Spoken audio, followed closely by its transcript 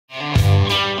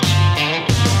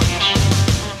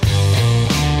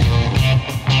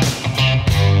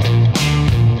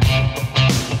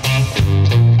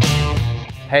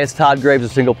Hey, it's Todd Graves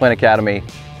of Single Plane Academy.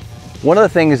 One of the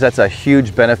things that's a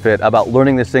huge benefit about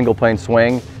learning the single plane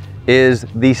swing is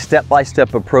the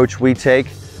step-by-step approach we take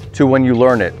to when you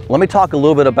learn it. Let me talk a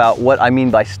little bit about what I mean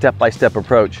by step-by-step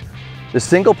approach. The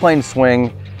single plane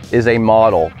swing is a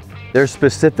model. There's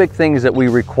specific things that we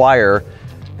require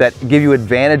that give you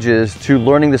advantages to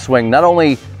learning the swing, not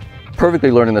only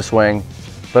perfectly learning the swing,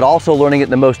 but also learning it in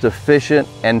the most efficient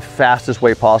and fastest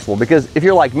way possible. Because if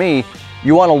you're like me,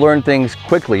 you want to learn things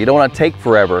quickly. You don't want to take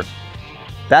forever.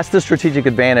 That's the strategic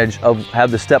advantage of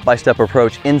have the step-by-step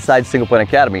approach inside Single Plane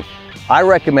Academy. I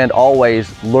recommend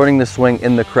always learning the swing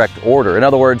in the correct order. In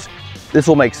other words, this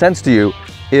will make sense to you,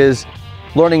 is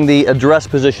learning the address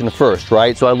position first,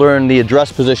 right? So I learned the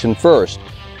address position first.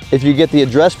 If you get the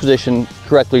address position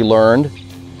correctly learned,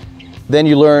 then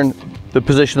you learn the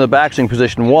position of the backswing,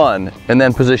 position 1, and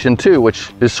then position 2, which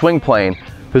is swing plane,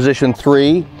 position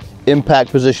 3, impact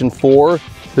position 4,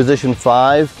 position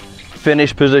 5,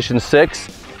 finish position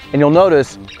 6. And you'll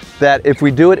notice that if we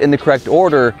do it in the correct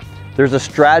order, there's a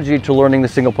strategy to learning the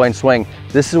single plane swing.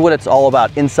 This is what it's all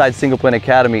about inside Single Plane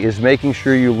Academy, is making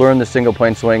sure you learn the single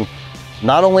plane swing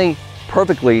not only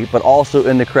perfectly, but also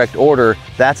in the correct order.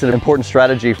 That's an important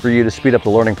strategy for you to speed up the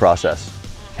learning process.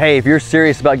 Hey, if you're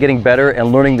serious about getting better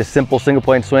and learning the simple single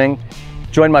plane swing,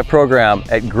 join my program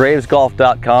at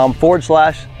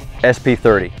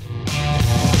gravesgolf.com/SP30.